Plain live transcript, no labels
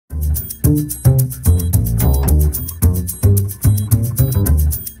Tytti,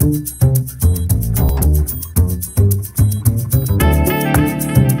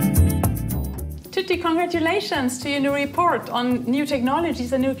 congratulations to your new report on new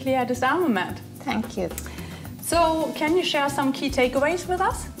technologies and nuclear disarmament. Thank you. So, can you share some key takeaways with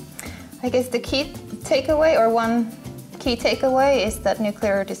us? I guess the key takeaway, or one key takeaway, is that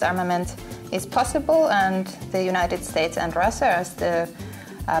nuclear disarmament is possible, and the United States and Russia, as the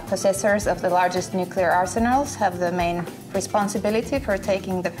possessors of the largest nuclear arsenals, have the main responsibility for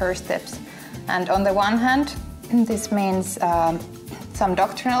taking the first steps. And on the one hand, this means some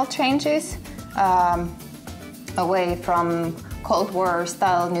doctrinal changes away from Cold War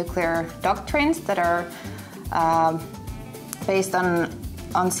style nuclear doctrines that are based on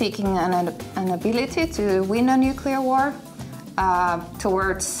seeking an ability to win a nuclear war,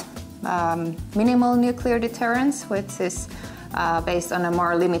 towards minimal nuclear deterrence, which is based on a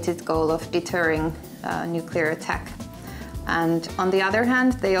more limited goal of deterring nuclear attack. And on the other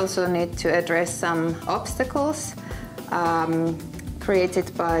hand, they also need to address some obstacles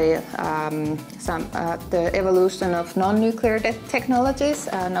created by the evolution of non-nuclear technologies,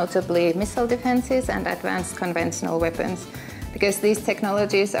 notably missile defenses and advanced conventional weapons, because these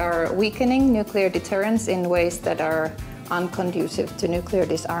technologies are weakening nuclear deterrence in ways that are unconducive to nuclear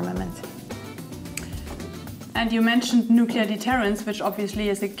disarmament. And you mentioned nuclear deterrence, which obviously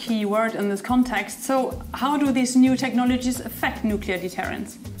is a key word in this context. So how do these new technologies affect nuclear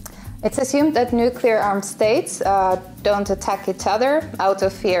deterrence? It's assumed that nuclear-armed states don't attack each other out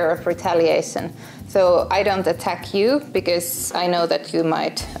of fear of retaliation. So I don't attack you because I know that you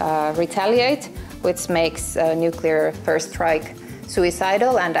might retaliate, which makes nuclear first strike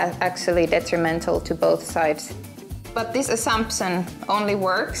suicidal and actually detrimental to both sides. But this assumption only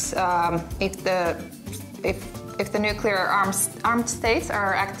works if the nuclear armed states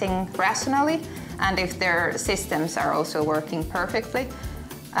are acting rationally and if their systems are also working perfectly.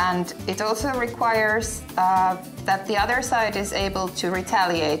 And it also requires that the other side is able to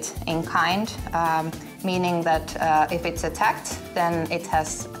retaliate in kind, meaning that if it's attacked, then it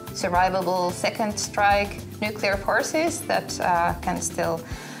has survivable second strike nuclear forces that can still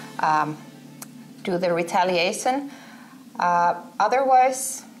do the retaliation.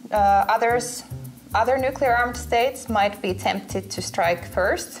 Otherwise, other nuclear-armed states might be tempted to strike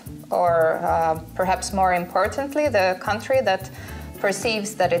first, or perhaps more importantly, the country that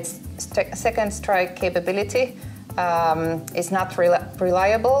perceives that its second strike capability is not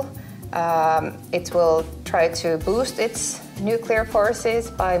reliable. It will try to boost its nuclear forces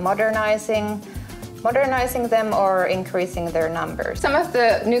by modernizing them or increasing their numbers. Some of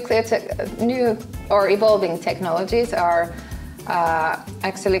the new or evolving technologies are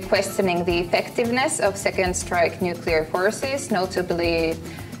actually questioning the effectiveness of second strike nuclear forces, notably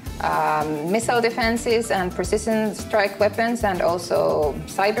missile defenses and precision strike weapons, and also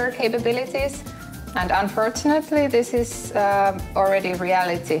cyber capabilities. And unfortunately, this is already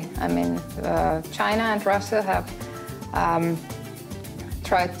reality. I mean, China and Russia have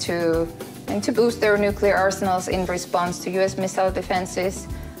tried to boost their nuclear arsenals in response to US missile defenses,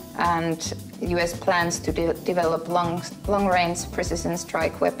 and US plans to develop long-range precision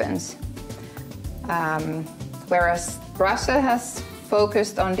strike weapons. Whereas Russia has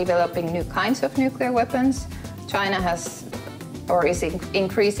focused on developing new kinds of nuclear weapons, China has or is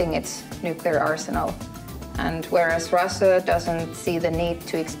increasing its nuclear arsenal. And whereas Russia doesn't see the need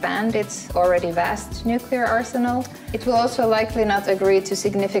to expand its already vast nuclear arsenal, it will also likely not agree to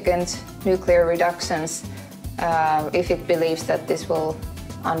significant nuclear reductions if it believes that this will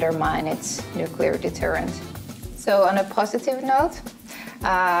undermine its nuclear deterrent. So on a positive note,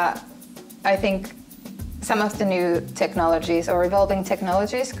 I think some of the new technologies or evolving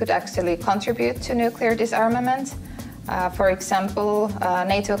technologies could actually contribute to nuclear disarmament. For example,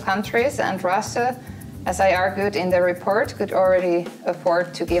 NATO countries and Russia, as I argued in the report, could already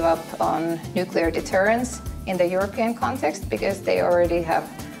afford to give up on nuclear deterrence in the European context because they already have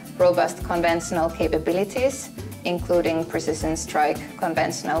robust conventional capabilities, including precision strike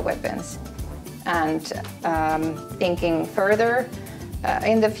conventional weapons. And thinking further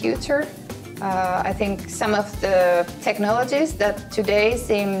in the future, I think some of the technologies that today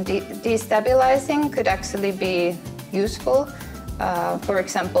seem destabilizing could actually be useful. For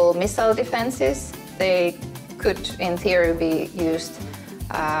example, missile defenses, they could in theory be used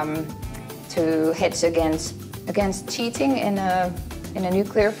to hedge against cheating in a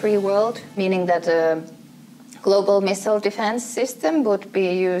nuclear-free world, meaning that a global missile defense system would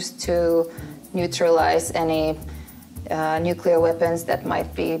be used to neutralize any nuclear weapons that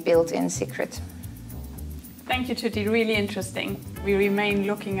might be built in secret. Thank you, Tytti. Really interesting. we remain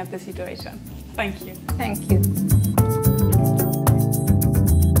looking at the situation. Thank you. Thank you.